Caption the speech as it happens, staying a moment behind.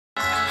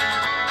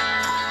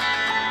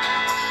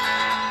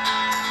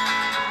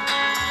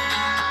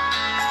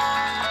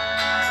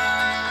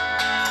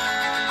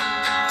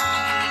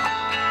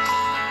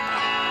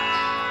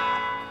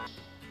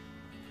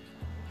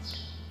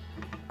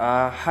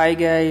Hi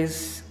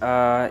guys,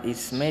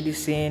 it's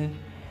medicine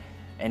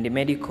and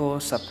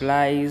medical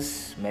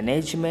supplies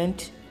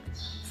management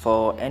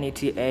for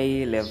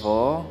NTA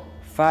level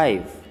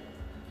 5.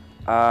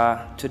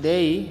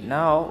 Today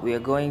we are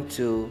going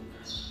to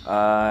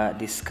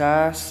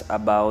discuss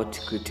about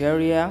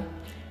criteria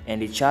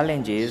and the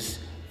challenges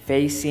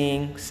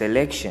facing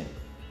selection.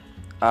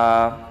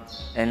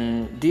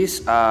 And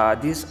these are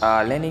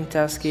learning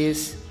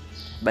tasks.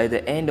 By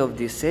the end of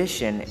this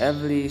session,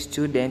 every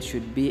student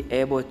should be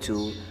able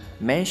to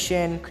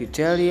mention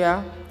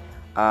criteria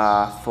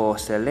for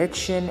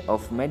selection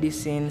of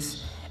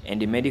medicines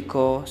and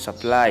medical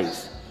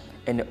supplies,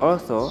 and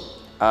also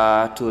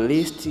to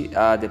list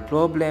the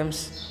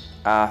problems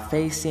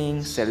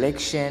facing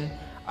selection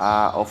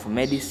of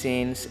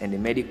medicines and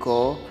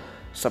medical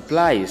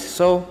supplies.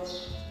 So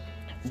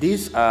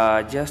these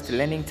are just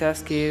learning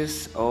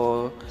tasks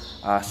or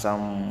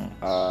some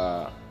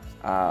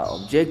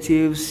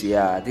objectives.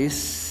 This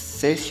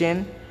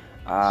session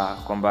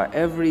kwamba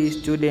every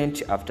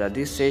student after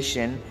this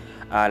session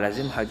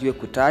lazima hajue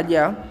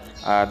kutaja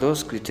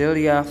those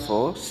criteria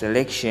for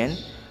selection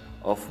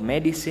of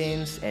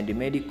medicines and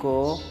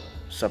medical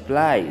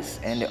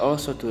supplies, and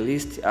also to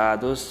list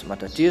those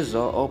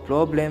matatizo or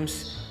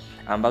problems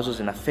ambazo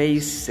zina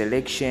face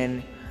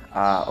selection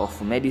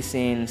of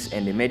medicines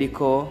and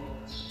medical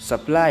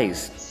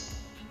supplies.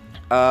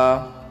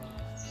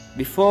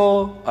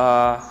 Before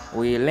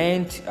we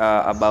learned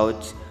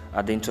about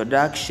the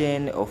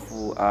introduction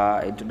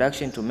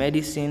to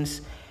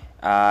medicines,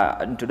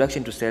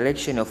 introduction to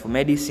selection of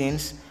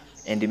medicines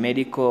and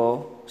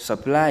medical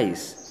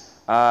supplies.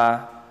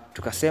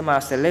 Tukasema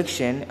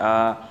selection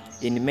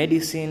in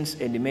medicines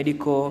and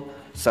medical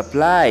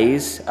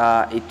supplies,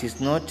 it is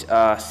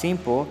not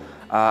simple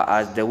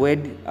as the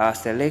word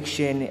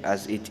selection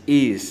as it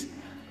is,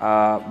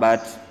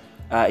 but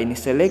in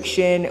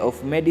selection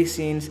of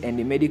medicines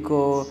and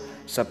medical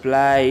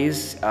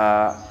supplies,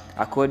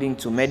 according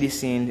to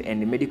medicine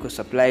and medical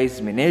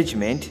supplies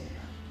management,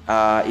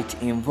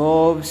 it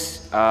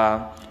involves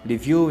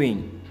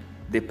reviewing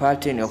the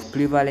pattern of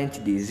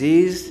prevalent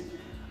disease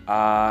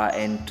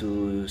and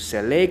to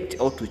select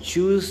or to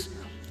choose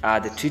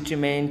the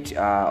treatment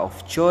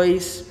of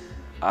choice,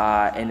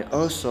 and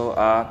also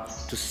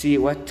to see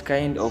what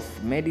kind of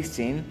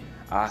medicine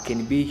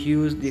can be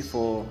used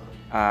for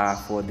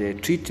the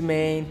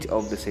treatment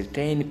of the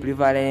certain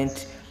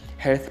prevalent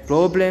health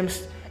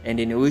problems and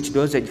in which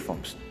dosage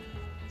forms.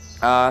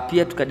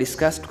 Pia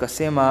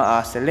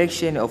tukasema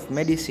selection of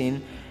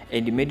medicine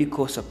and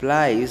medical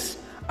supplies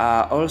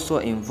also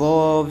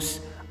involves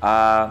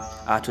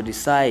to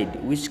decide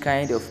which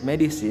kind of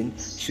medicine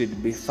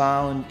should be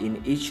found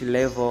in each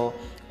level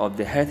of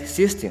the health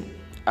system.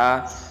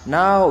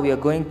 Now we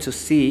are going to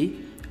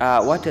see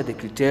what are the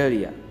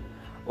criteria.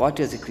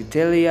 What is the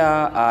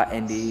criteria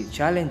and the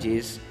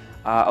challenges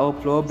or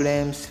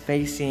problems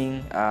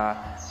facing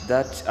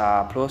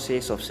that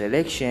process of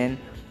selection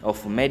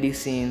of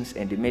medicines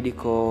and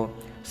medical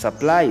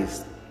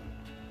supplies?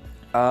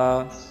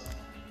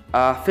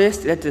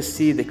 First, let us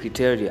see the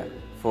criteria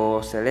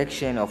for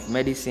selection of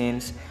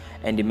medicines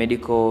and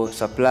medical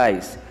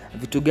supplies.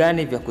 Vitu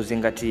gani vya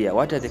kuzingatia?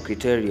 What are the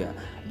criteria?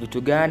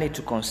 Vitu gani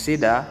to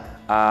consider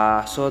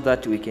so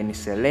that we can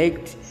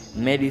select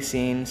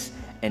medicines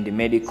and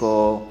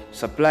medical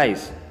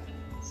supplies?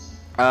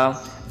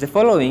 The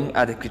following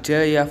are the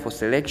criteria for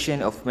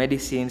selection of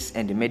medicines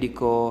and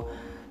medical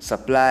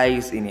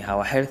supplies in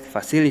our health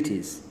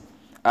facilities.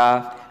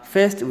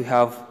 First, we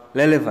have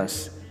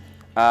relevance.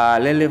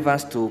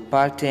 Relevance to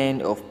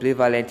pattern of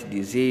prevalent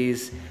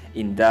disease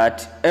in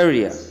that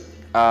area.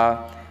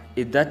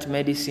 Is that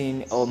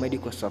medicine or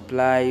medical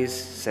supplies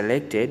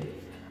selected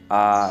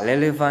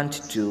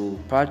relevant to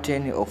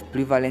pattern of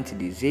prevalent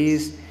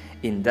disease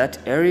in that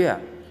area?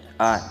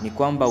 Ni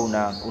kwamba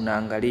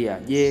unaangalia,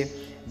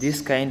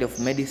 this kind of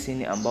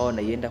medicine ambao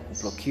naienda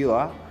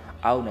kuprocure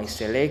au na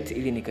select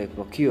ili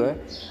nikaiprocure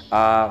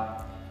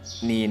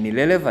ni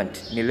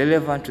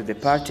relevant to the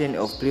pattern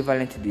of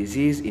prevalent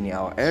disease in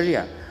our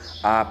area.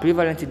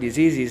 Prevalent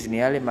diseases ni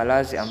yale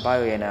malazi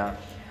ambayo yana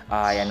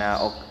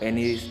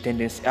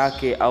tendency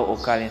yake au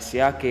occurrence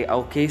yake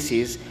au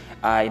cases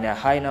in a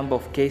high number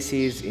of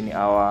cases in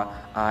our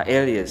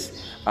areas.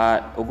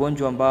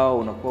 Ugonjwa ambao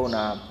unakuwa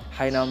una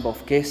high number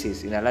of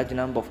cases, in a large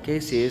number of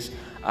cases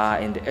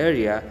in the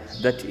area,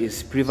 that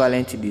is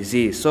prevalent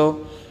disease.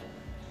 So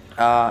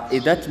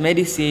is that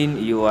medicine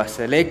you are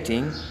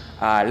selecting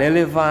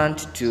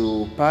relevant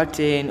to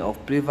pattern of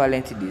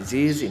prevalent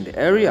disease in the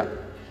area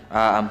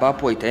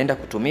ambapo itaenda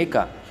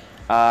kutumika?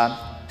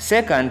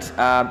 Second,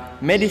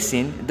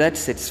 medicine that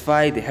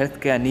satisfy the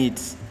healthcare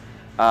needs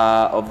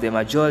of the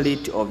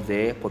majority of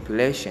the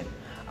population.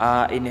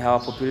 In our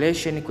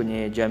population,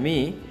 kwenye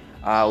jamii,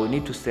 we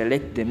need to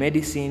select the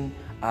medicine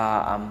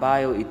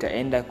ambayo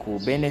itaenda ku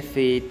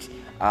benefit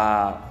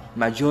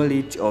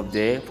majority of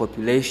the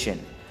population.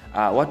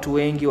 Watu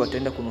wengi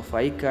wataenda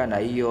kunufaika na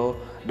hiyo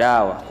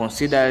dawa,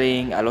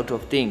 considering a lot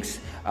of things,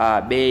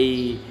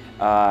 bei,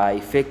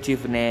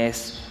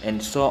 effectiveness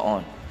and so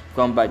on.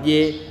 kwamba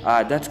je,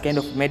 that kind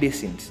of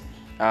medicines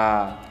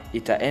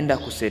itaenda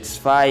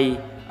kusatisfy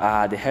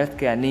the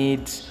healthcare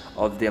needs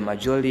of the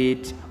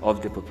majority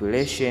of the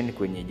population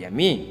kwenye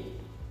jamii.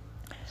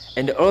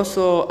 And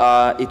also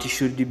it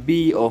should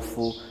be of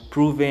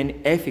proven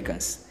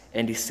efficacy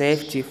and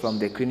safety from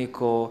the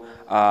clinical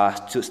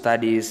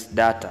studies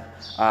data.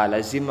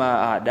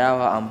 Lazima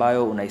dawa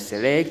ambayo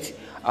unaiselect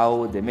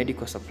au the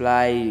medical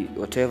supply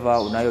whatever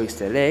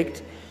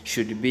unayoiselect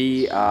should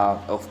be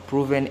of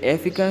proven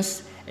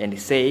efficacy and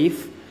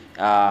safe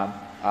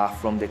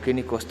from the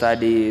clinical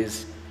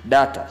studies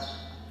data.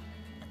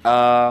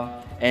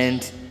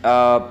 And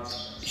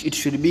it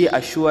should be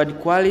assured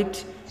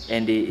quality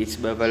and its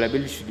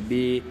availability should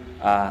be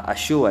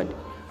assured.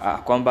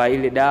 Kwamba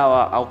ile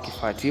dawa au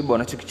kifaa tiba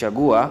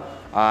unachokichagua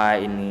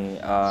in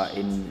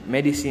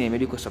medicine and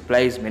medical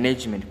supplies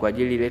management kwa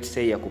ajili let's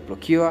say ya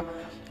kuprocure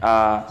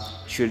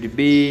should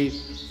be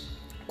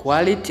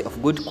quality of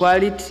good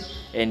quality,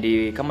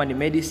 and kama ni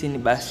medicine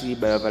basi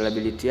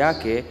bioavailability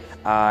yake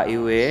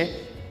iwe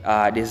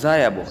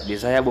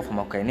desirable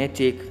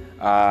pharmacokinetic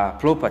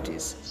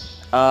properties,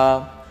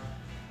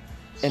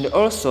 and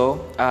also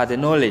the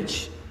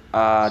knowledge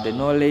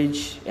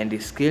and the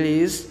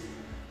skills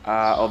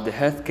of the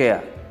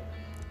healthcare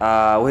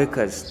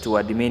workers to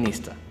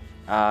administer.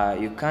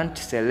 You can't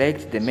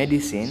select the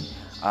medicine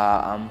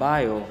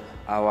ambayo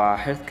our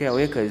healthcare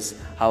workers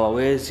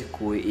hawawezi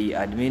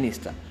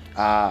kuiadminister.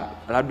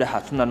 Labda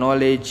hatuna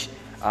knowledge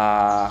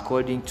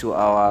according to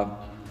our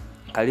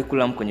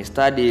curriculum kwenye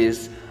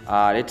studies.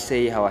 Let's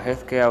say our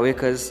healthcare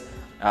workers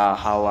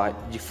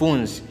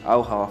hawajifunzi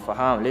au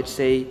hawafahamu. Let's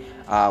say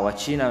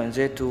Wachina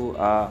wenzetu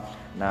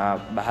na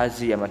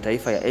baadhi ya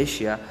mataifa ya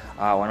Asia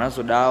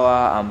wanazo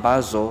dawa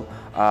ambazo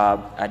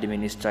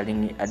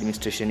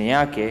administration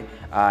yake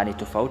ni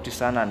tofauti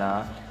sana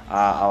na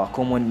our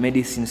common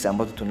medicines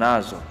ambazo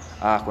tunazo.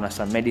 Kuna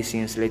some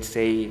medicines let's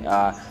say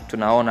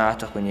tunaona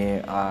hata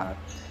kwenye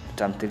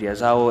tamthilia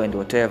zao and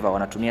whatever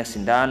wanatumia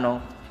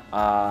sindano.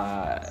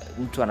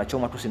 Mtu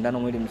anachoma tu sindano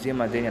mwili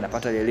mzima then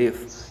anapata relief.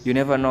 You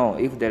never know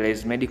if there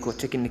is medical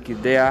technique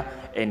there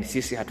and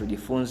sisi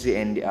hatujifunzi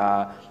and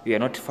we are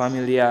not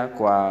familiar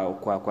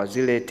kwa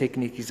zile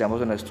techniques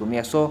ambazo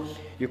tunazitumia. So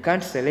you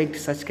can't select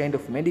such kind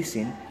of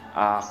medicine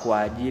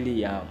kwa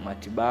ajili ya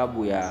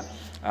matibabu ya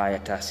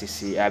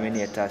taasisi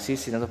ya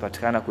taasisi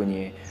zinazopatikana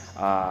kwenye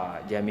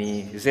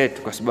jamii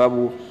zetu, kwa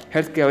sababu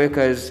healthcare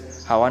workers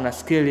hawana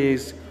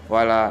skills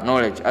wala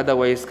knowledge.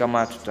 Otherwise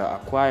kama tuta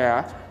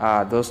acquire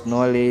those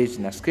knowledge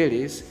na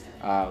skills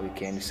we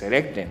can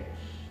select them.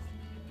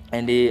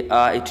 And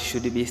it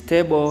should be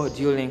stable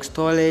during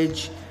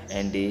storage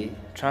and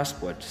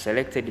transport.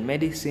 Selected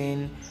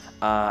medicine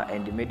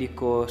and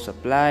medical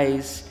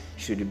supplies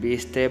should be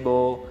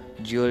stable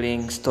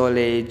during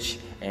storage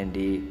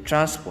and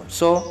transport.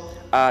 So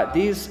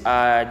these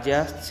are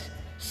just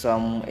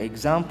some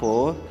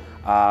example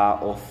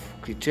of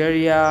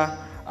criteria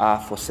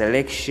for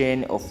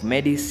selection of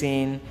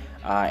medicine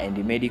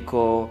and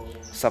medical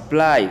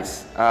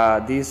supplies.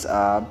 These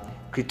are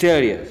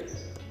criteria.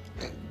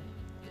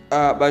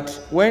 But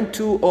when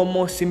two or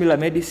more similar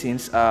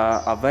medicines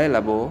are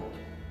available,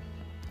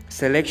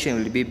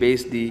 selection will be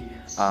based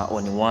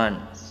on one.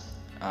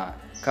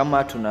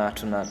 Kama tuna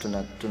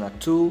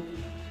two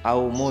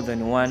au more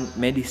than one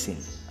medicine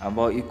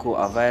ambayo iko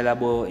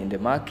available in the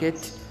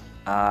market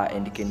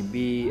and can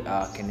be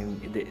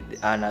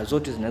na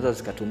zote zinaweza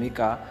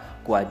zikatumika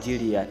kwa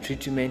ajili ya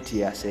treatment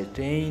ya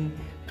certain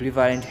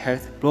prevalent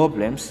health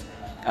problems,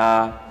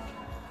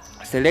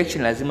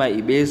 selection lazima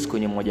ibase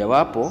kwenye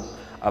mojawapo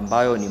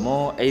ambayo ni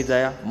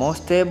either more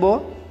stable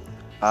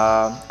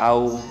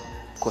au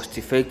cost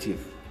effective.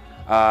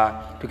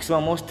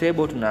 Tukisema more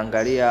stable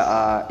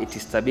tunaangalia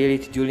its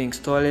stability during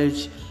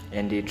storage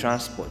and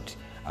transport.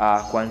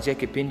 Kuanzia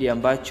kipindi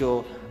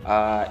ambacho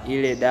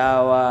ile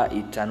dawa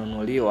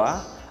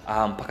itanunuliwa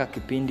mpaka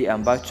kipindi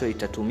ambacho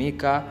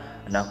itatumika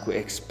na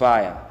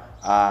kuexpire,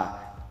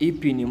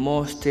 ipi ni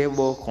more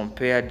stable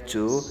compared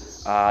to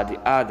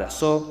the other.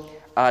 So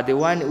the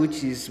one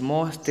which is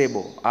more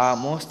stable,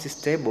 most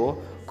stable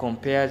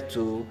compared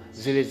to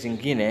zile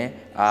zingine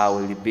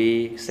will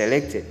be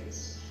selected.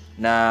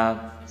 Na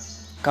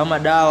kama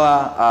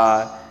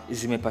dawa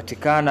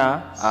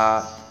zimepatikana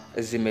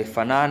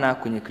zimefanana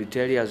kwenye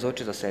criteria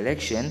zote za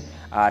selection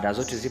na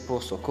zote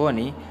zipo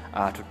sokoni,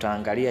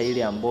 tutaangalia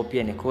ile ambayo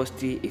pia ni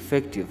cost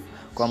effective,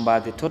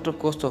 kwamba the total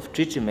cost of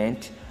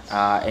treatment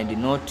and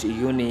not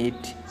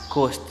unit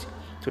cost.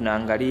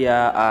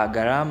 Tunaangalia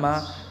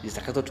gharama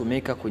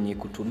zitakazotumika kwenye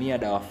kutumia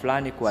dawa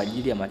fulani kwa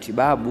ajili ya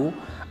matibabu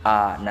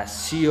na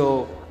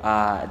sio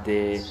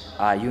the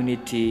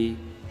unit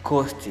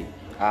cost.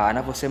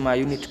 Anaposema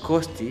unit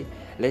cost,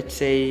 let's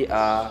say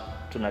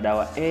tuna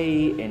dawa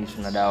A and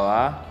tuna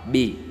dawa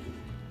B.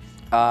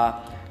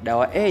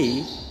 Dawa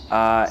A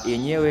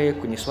yenyewe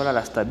kwenye swala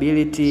la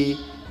stability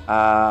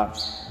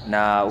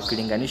na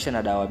ukilinganisha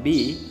na dawa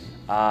B,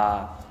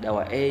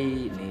 dawa A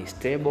ni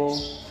stable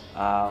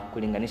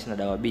kulinganisha na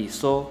dawa B.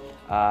 So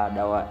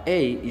dawa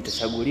A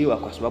itachaguliwa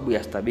kwa sababu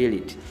ya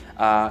stability.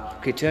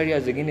 Criteria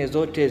zingine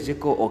zote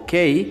ziko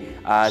okay,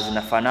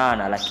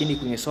 zinafanana, lakini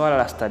kwenye swala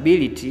la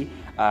stability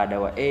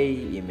dawa A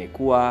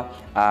imekuwa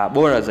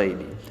bora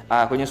zaidi.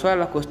 Kwenye swala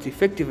la cost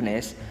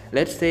effectiveness,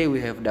 let's say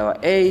we have dawa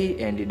A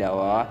and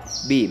dawa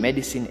B,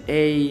 medicine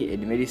A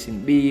and medicine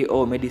B,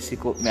 or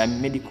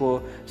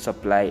medical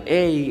supply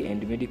A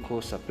and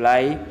medical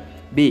supply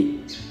B.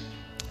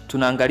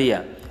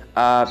 Tunaangalia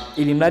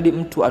ili mradi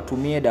mtu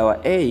atumie dawa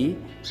A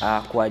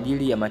kwa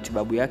ajili ya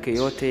matibabu yake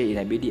yote,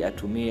 inabidi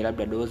atumie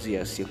labda dozi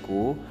ya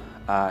siku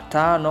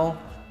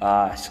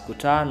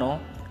 5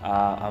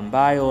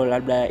 ambayo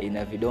labda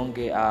ina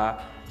vidonge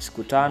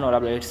siku 5,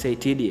 labda let's say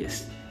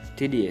TDS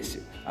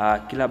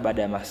kila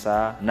baada ya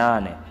masaa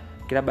 8.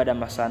 Kila baada ya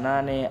masaa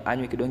 8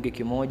 anywe kidonge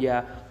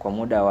kimoja kwa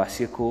muda wa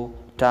siku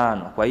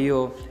 5. Kwa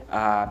hiyo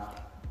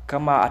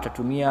kama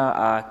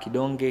atatumia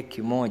kidonge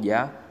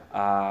kimoja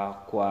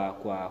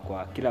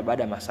kwa kila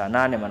baada ya masaa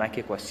 8,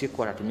 manake kwa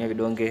siku atatumia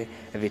vidonge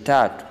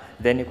 3,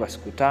 then kwa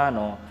siku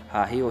 5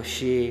 he or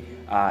she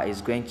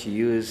is going to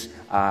use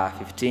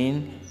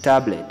 15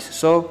 tablets.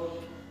 So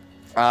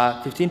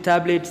 15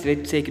 tablets,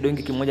 let's say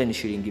kidonge kimoja ni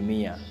shilingi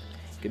 100.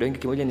 Kidonge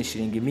kimoja ni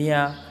shilingi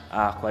 100,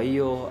 kwa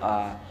hiyo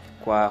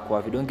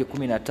kwa vidonge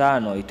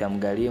 15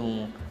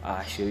 itamgharimu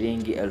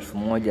shilingi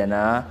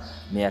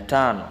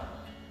 1500.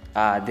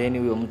 Then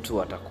huyo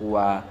mtu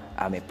atakuwa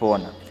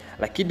amepona.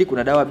 Lakini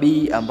kuna dawa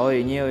B ambayo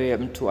yenyewe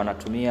mtu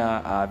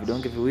anatumia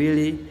vidonge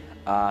viwili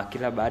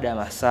kila baada ya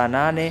masaa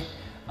 8,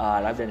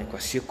 labda ni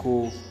kwa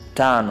siku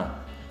 5.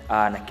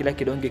 Na kila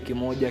kidonge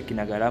kimoja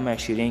kina gharama ya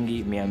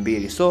shilingi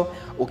 200. So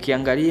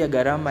ukiangalia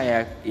gharama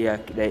ya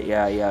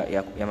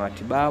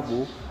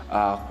matibabu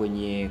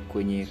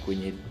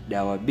kwenye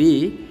dawa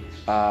B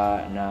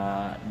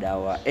na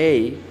dawa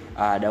A,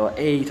 dawa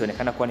A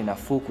itaonekana kuwa ni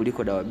nafuu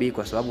kuliko dawa B,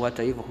 kwa sababu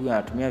hata hivyo huyu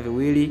anatumia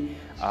viwili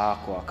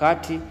kwa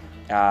wakati,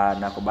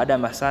 na kwa baada ya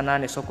masaa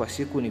 8. So kwa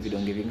siku ni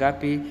vidonge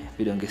vingapi?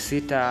 Vidonge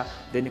 6.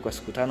 Then kwa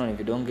siku 5 ni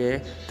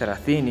vidonge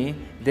 30.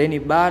 Then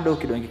bado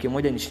kidonge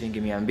kimoja ni shilingi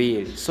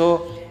 200.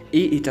 So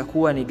hii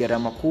itakuwa ni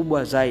gharama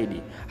kubwa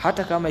zaidi.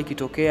 Hata kama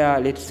ikitokea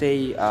let's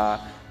say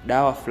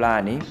dawa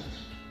fulani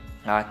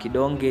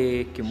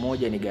kidonge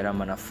kimoja ni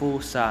gharama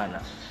nafuu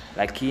sana,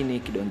 lakini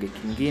kidonge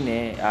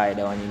kingine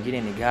dawa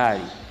nyingine ni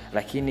ghali,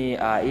 lakini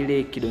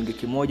ile kidonge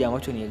kimoja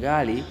ambacho ni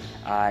ghali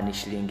ni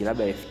shilingi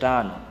labda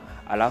 5000,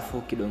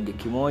 alafu kidonge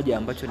kimoja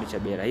ambacho ni cha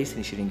bei rahisi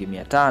ni shilingi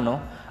 500,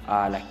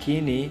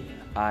 lakini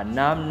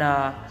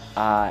namna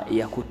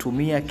ya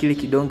kutumia kile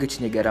kidonge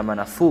chenye gharama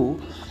nafuu,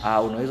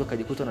 unaweza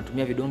ukajikuta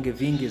unatumia vidonge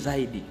vingi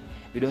zaidi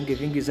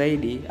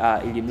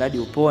ili mradi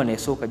upone.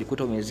 So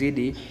ukajikuta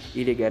umezidi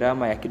ile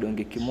gharama ya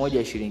kidonge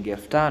kimoja shilingi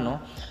 5000,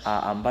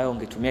 ambayo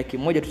ungetumia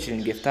kimoja tu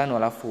shilingi 5000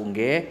 alafu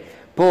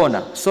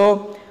ungepona.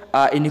 So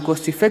in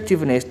cost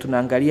effectiveness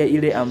tunaangalia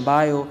ile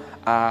ambayo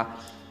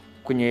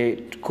kwenye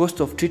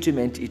cost of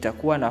treatment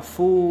itakuwa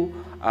nafuu,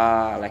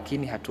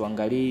 lakini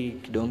hatuangalii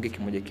kidonge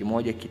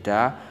kimoja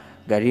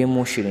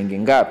kitagharimu shilingi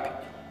ngapi.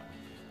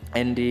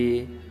 And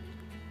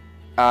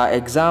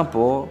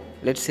example,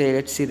 let's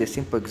see the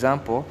simple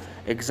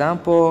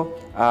example.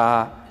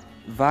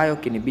 Vial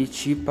can be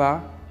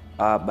cheaper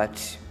but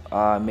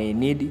may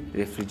need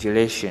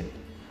refrigeration,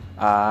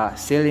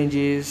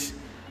 syringes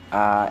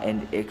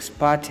and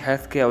expert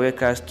healthcare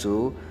workers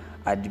to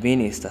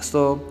administer.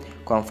 So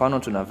kwa mfano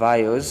tuna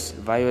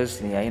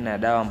vials ni aina ya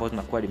dawa ambazo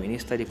zinakuwa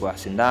administered kwa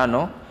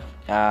sindano.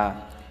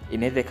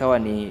 Inaweza ikawa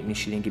ni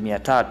shilingi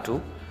 300,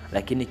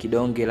 lakini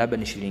kidonge labda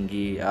ni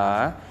shilingi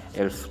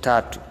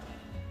 3000.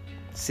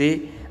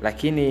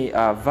 Lakini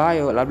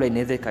vial labda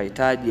inaweza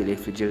ikahitaji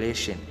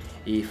refrigeration,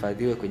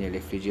 ihifadhiwe kwenye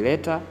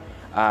refrigerator.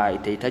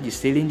 Itahitaji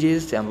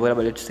syringes ambayo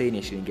labda let's say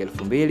ni shilingi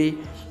 2000.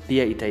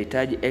 Pia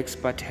itahitaji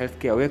expert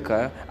healthcare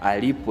worker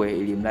alipwe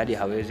ili mradi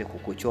haweze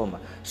kukuchoma.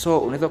 So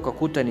unaweza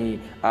kukuta ni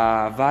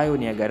vial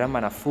ni ya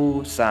gharama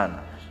nafuu sana,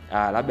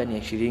 labda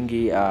ni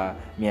shilingi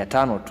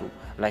 500 tu,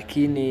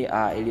 lakini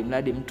ili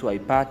mradi mtu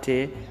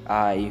aipate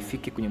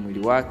ifike kwenye mwili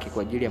wake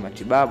kwa ajili ya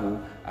matibabu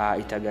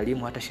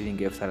itagharimu hata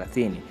shilingi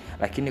 30,000.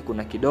 Lakini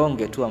kuna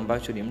kidonge tu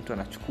ambacho ni mtu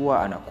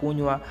anachukua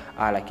anakunywa,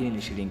 lakini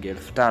ni shilingi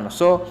 5000.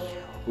 So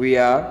we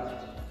are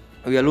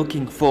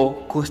looking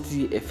for cost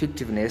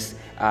effectiveness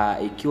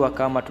ikiwa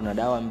kama tuna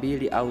dawa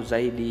 2 au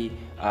zaidi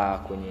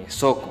kwenye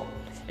soko.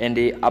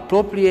 And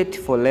appropriate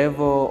for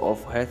level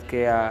of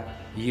healthcare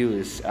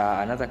use.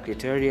 Another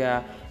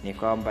criteria ni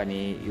kwamba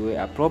ni iwe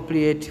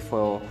appropriate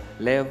for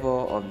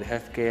level of the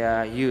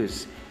healthcare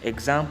use.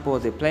 Example,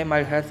 the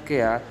primary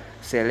healthcare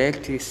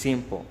select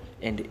simple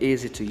and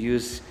easy to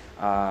use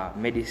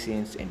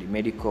medicines and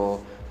medical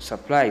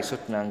supply. So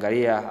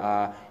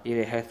tunaangalia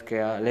ile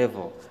healthcare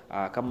level,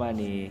 kama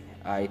ni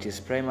it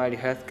is primary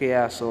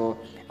healthcare, so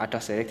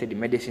hata selected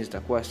medicines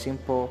zitakuwa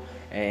simple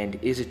and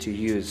easy to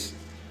use.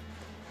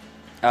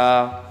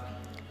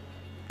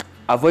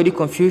 Avoid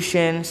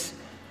confusions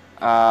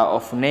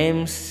of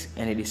names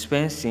and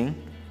dispensing.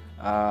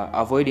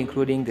 Avoid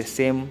including the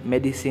same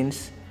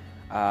medicines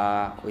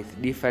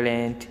with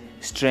different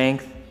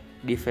strength,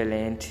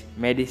 different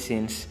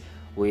medicines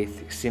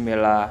with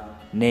similar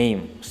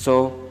name.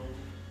 So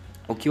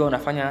ukiwa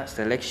unafanya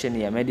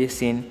selection ya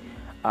medicine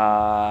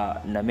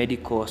na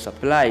medical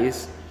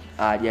supplies,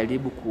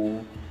 jaribu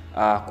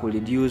ku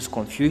reduce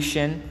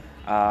confusion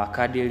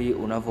kadiri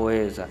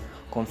unavyoweza,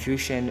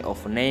 confusion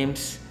of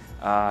names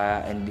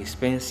and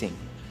dispensing.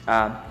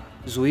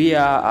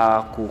 Zuia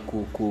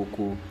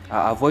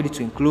avoid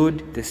to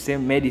include the same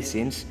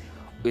medicines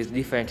with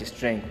different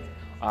strength.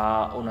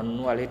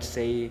 Unanunua let's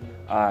say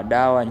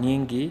dawa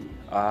nyingi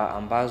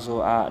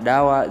ambazo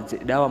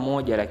dawa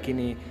moja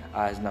lakini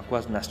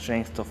zinakuwa zina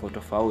strength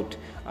tofauti.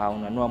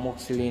 Unanunua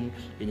amoxicillin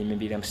yenye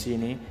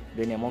 250,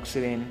 then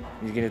amoxicillin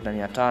zingine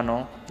zina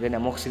 500, then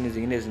amoxicillin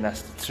zingine zina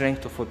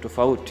strength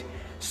tofauti.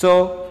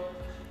 So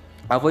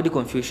avoid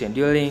confusion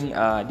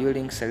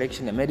during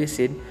selection ya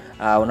medicine.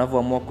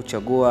 Unavyoamua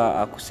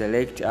kuchagua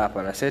kuselect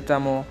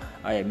paracetamol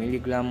ya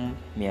miligram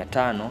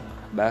 500,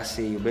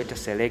 basi you better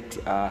select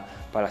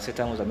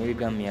paracetamol za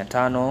miligram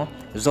 500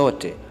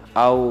 zote,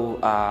 au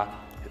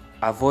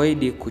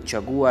avoid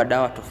kuchagua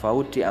dawa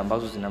tofauti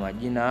ambazo zina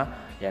majina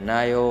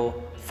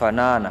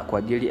yanayofanana kwa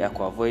ajili ya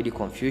avoid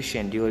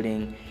confusion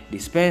during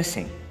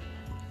dispensing.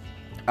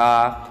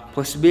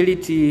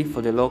 Possibility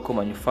for the local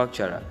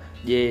manufacturer.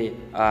 Je,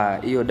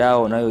 hiyo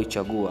dawa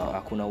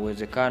unayoichagua kuna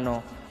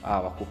uwezekano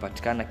wa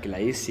kupatikana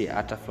kirahisi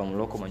hata from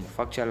local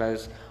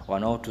manufacturers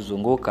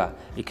wanaotuzunguka,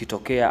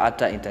 ikitokea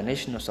hata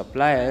international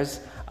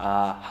suppliers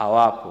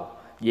hawapo?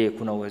 Je,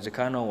 kuna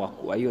uwezekano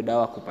wa hiyo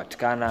dawa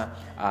kupatikana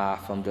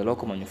from the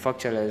local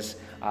manufacturers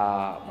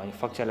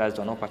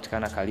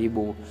wanaopatikana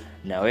karibu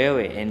na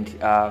wewe? And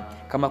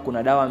kama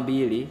kuna dawa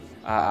mbili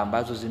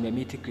ambazo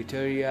zimemeet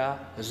criteria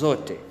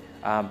zote,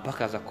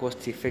 mpaka za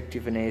cost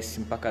effectiveness,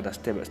 mpaka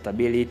the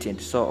stability and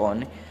so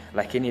on,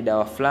 lakini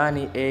dawa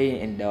fulani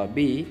A and dawa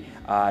B,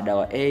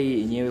 dawa A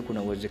yenyewe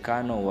kuna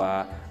uwezekano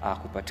wa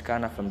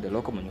kupatikana from the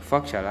local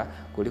manufacturer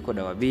kuliko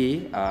dawa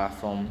B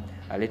from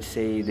let's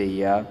say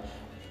the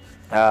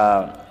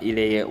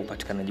ile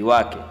upatikanaji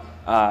wake,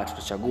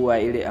 tutachagua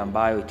ile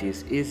ambayo it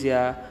is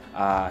easier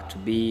to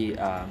be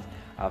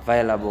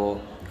available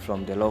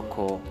from the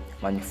local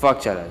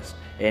manufacturers.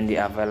 And the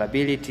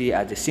availability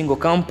as a single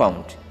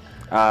compound,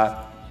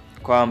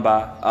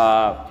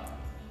 kwamba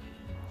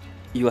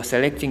you are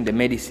selecting the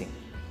medicine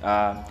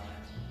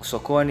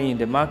sokoni in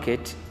the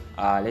market,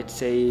 let's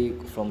say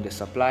from the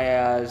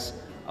suppliers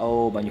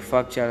or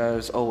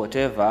manufacturers or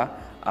whatever,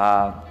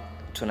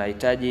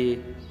 tunahitaji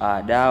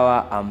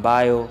dawa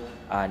ambayo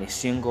ni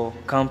single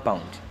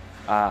compound.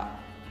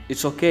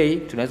 It's okay,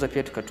 tunaweza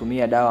pia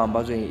tukatumia dawa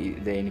ambazo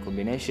in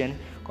combination,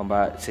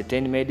 kwamba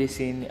certain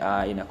medicine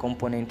ina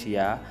component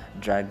ya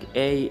drug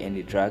A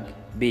and drug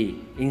B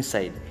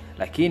inside,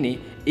 lakini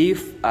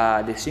if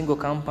the single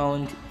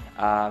compound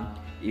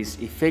is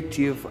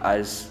effective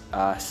as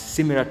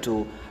similar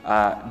to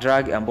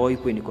drug ambayo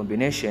iko in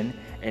combination,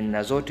 and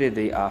na zote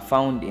they are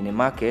found in a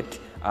market,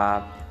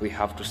 we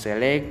have to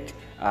select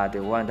the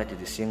one that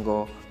is a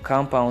single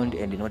compound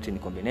and not in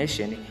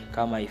combination,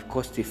 kama if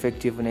cost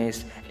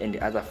effectiveness and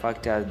the other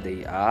factors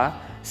they are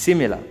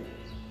similar.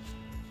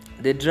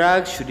 The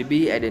drug should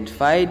be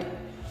identified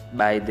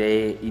by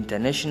the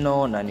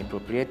international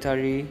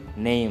non-proprietary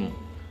name,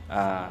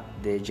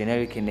 the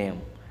generic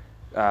name,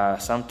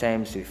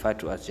 sometimes referred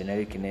to as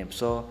generic name.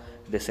 So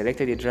the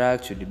selected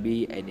drug should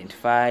be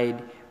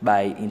identified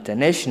by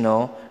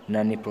international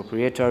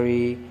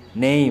non-proprietary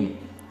name,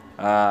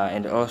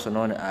 and also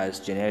known as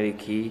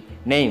generic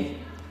name.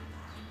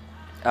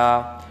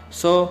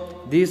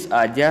 So these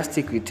are just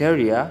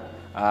criteria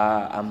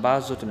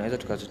ambazo tunaweza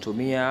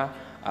tukazitumia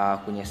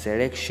kwenye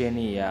selection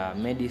ya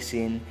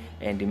medicine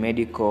and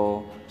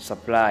medical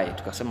supply.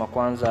 Tukasema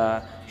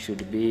kwanza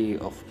should be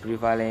of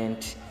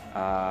prevalent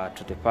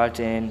to the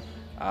pattern,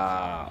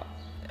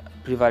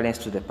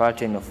 prevalence to the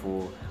pattern of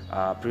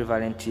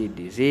prevalent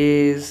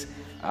disease,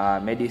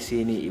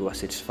 medicine iwa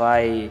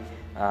satisfy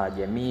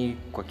jamii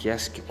kwa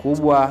kiasi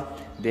kikubwa,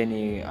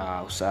 then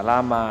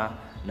usalama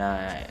na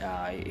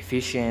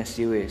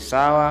efficiency iwe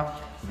sawa,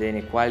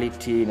 then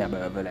quality na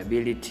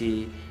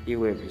bioavailability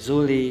iwe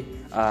vizuri,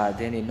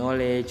 then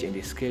knowledge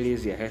and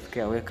skills ya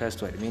healthcare workers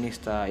to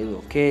administer iwe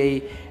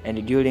okay,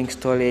 and during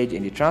storage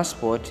and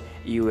transport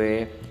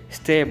iwe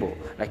stable.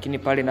 Lakini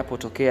pale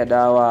inapotokea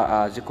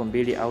dawa ziko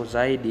mbili au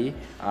zaidi,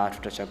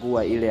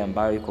 tutachagua ile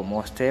ambayo iko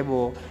more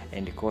stable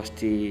and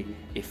cost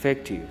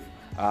effective.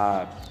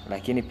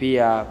 Lakini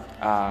pia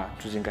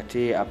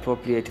tuzingatie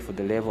appropriate for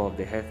the level of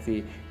the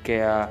health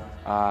care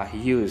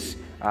use.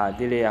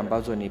 Zile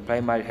ambazo ni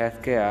primary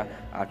health care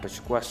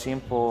tutachukua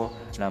simple,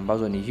 na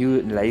ambazo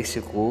ni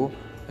rahisi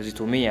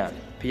kuzitumia.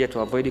 Pia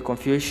to avoid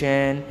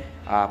confusion,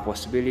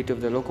 possibility of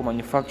the local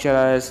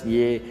manufacturers.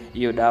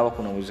 Hiyo dawa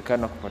kuna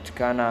uwezekano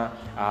kupatikana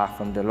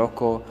from the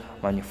local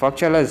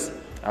manufacturers.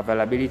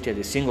 Availability as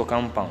a single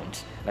compound.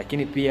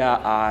 Lakini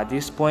pia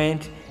this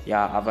point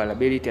ya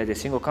availability as a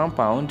single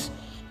compound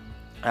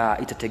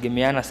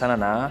itategemeana sana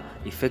na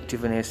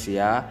effectiveness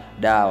ya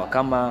dawa.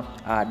 Kama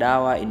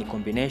dawa in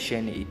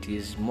combination it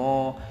is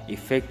more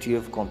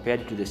effective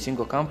compared to the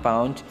single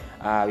compound,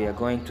 we are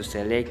going to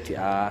select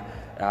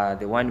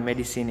the one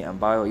medicine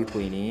ambayo ipo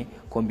in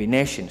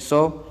combination.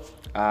 So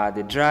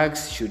the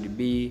drugs should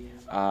be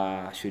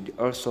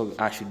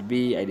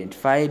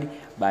identified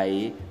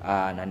by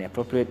an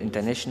appropriate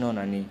international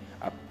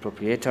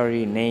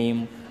non-appropriatory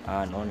name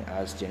known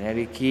as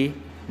generic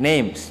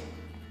names.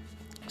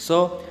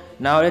 So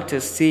now let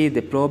us see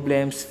the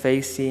problems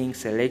facing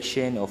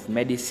selection of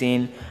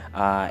medicine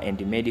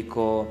and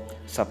medical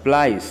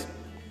supplies.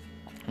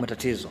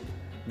 Matatizo.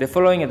 The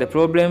following are the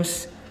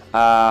problems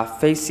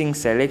facing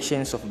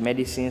selections of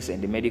medicines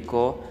and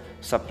medical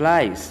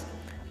supplies.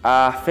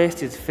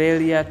 First is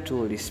failure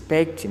to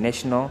respect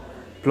national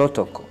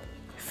protocol.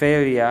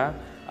 Failure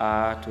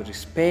to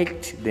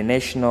respect the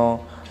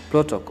national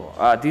protocol.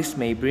 This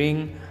may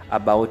bring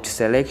about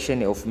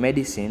selection of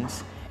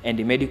medicines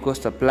and medical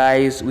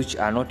supplies which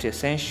are not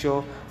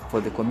essential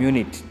for the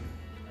community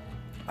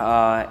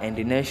and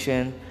the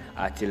nation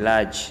at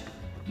large,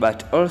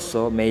 but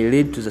also may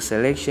lead to the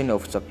selection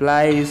of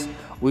supplies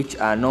which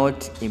are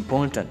not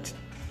important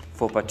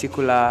for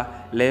particular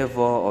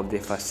level of the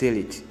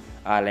facility,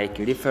 like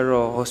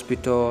referral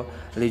hospital,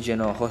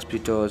 regional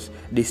hospitals,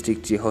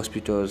 district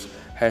hospitals,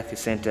 health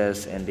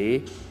centers and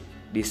the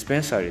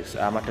dispensaries.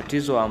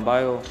 Matatizo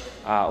ambayo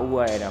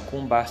huwa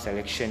yanakumba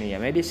selection ya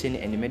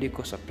medicine and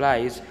medical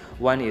supplies.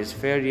 One is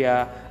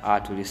failure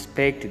to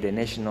respect the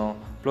national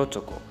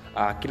protocol.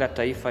 Kila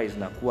taifa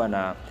zinakuwa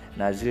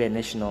na zile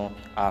national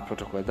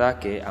protocol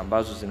zake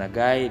ambazo zina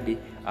guide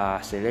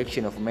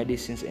selection of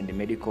medicines and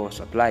medical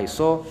supplies.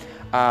 So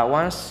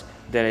once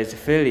there is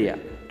failure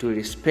to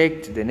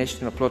respect the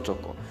national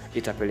protocol,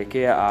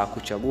 itapelekea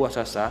kuchagua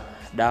sasa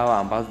dawa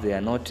ambazo they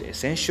are not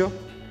essential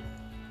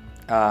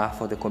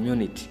for the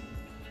community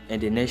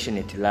and the nation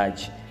at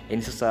large.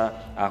 And sasa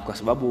kwa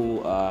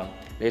sababu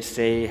let's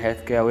say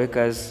healthcare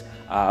workers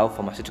au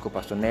pharmaceutical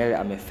personnel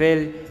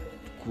amefail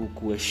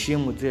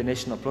kuheshimu zile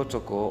national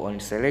protocol on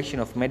selection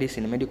of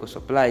medicine and medical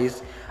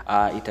supplies,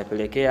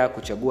 itapelekea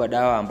kuchagua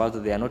dawa ambazo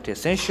they are not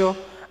essential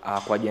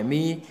kwa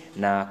jamii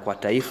na kwa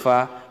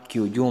taifa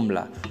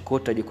kiujumla. Kwa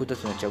tutajikuta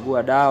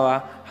tunachagua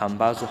dawa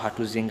ambazo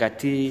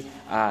hatuzingatii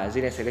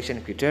zile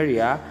selection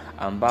criteria,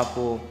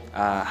 ambapo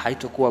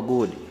haitokuwa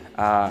good,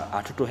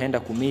 hatutoenda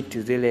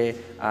kumiti zile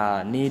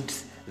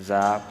needs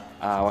za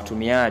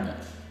watumiaji.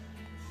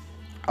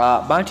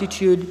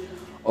 Multitude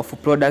of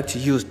products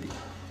used.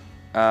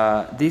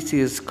 This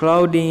is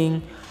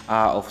crowding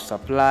of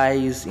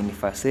supplies in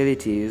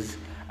facilities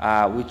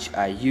which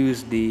are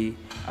used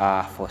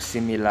for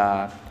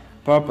similar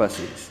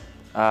purposes,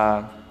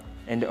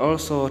 and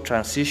also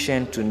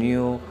transition to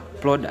new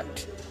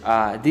product.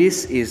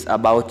 This is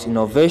about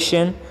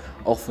innovation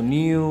of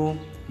new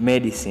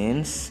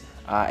medicines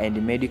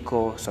and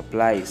medical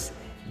supplies.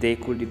 They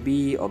could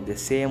be of the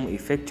same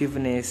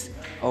effectiveness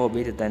or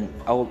better than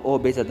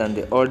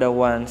the older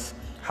ones.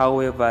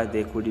 However,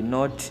 they could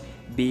not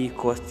be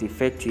cost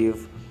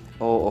effective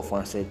or of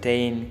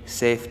uncertain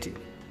safety.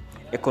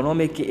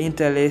 Economic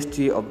interest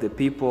of the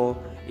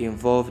people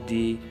involved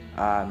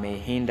may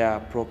hinder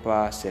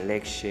proper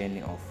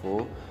selection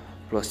of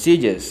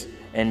procedures.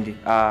 And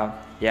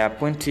ya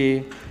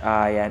pointi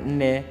ya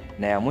nne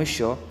na ya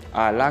mwisho,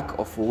 lack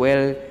of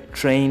well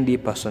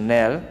trained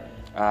personnel.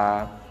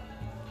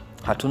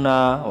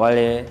 Hatuna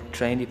wale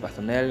trained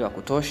personnel wa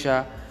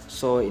kutosha,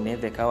 so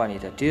inaweza ikawa ni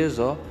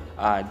tatizo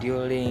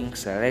during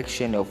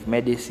selection of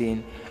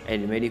medicine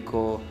and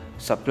medical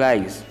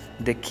supplies.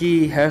 The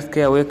key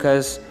healthcare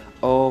workers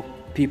or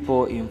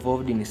people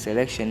involved in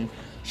selection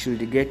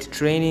should get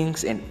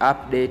trainings and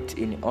update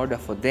in order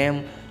for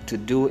them to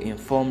do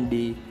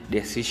informed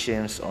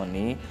decisions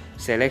on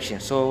selection.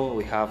 So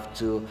we have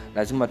to,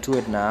 lazima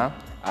tuwe na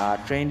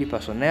trained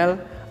personnel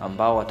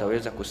ambao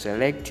wataweza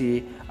kuselect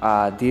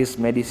these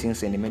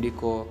medicines and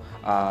medical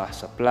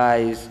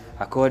supplies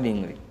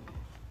accordingly.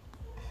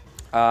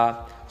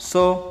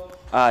 So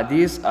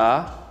these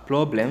are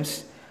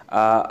problems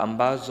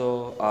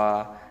ambazo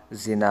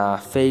zina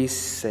face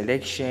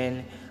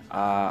selection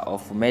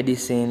of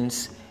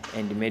medicines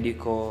and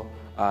medical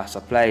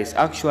supplies.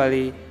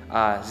 Actually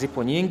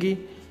zipo nyingi,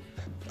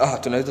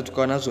 tunaweza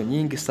tukawa nazo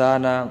nyingi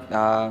sana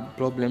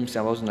problems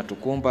ambazo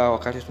zinatukumba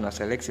wakati tuna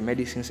select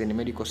medicines and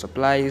medical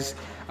supplies,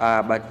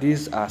 but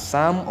these are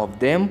some of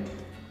them,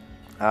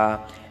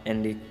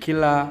 and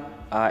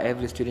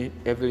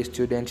every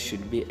student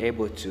should be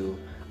able to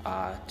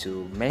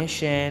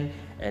mention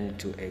and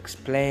to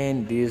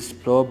explain these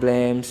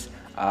problems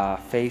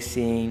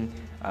facing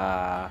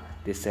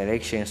the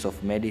selections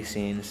of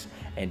medicines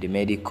and the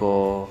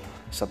medical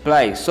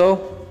supplies. So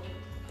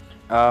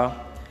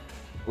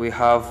we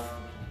have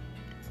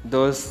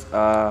those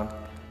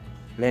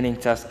learning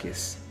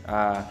tasks.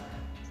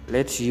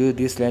 Let's use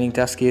these learning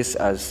tasks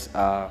as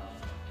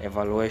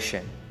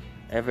evaluation.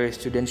 Every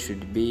student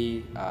should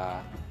be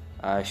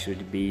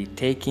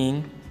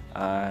taking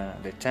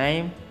the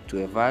time to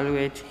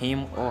evaluate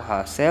him or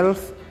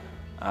herself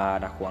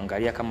na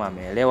kuangalia kama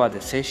ameelewa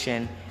the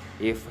session,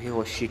 if he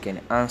or she can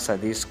answer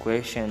these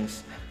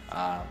questions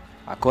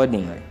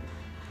accordingly.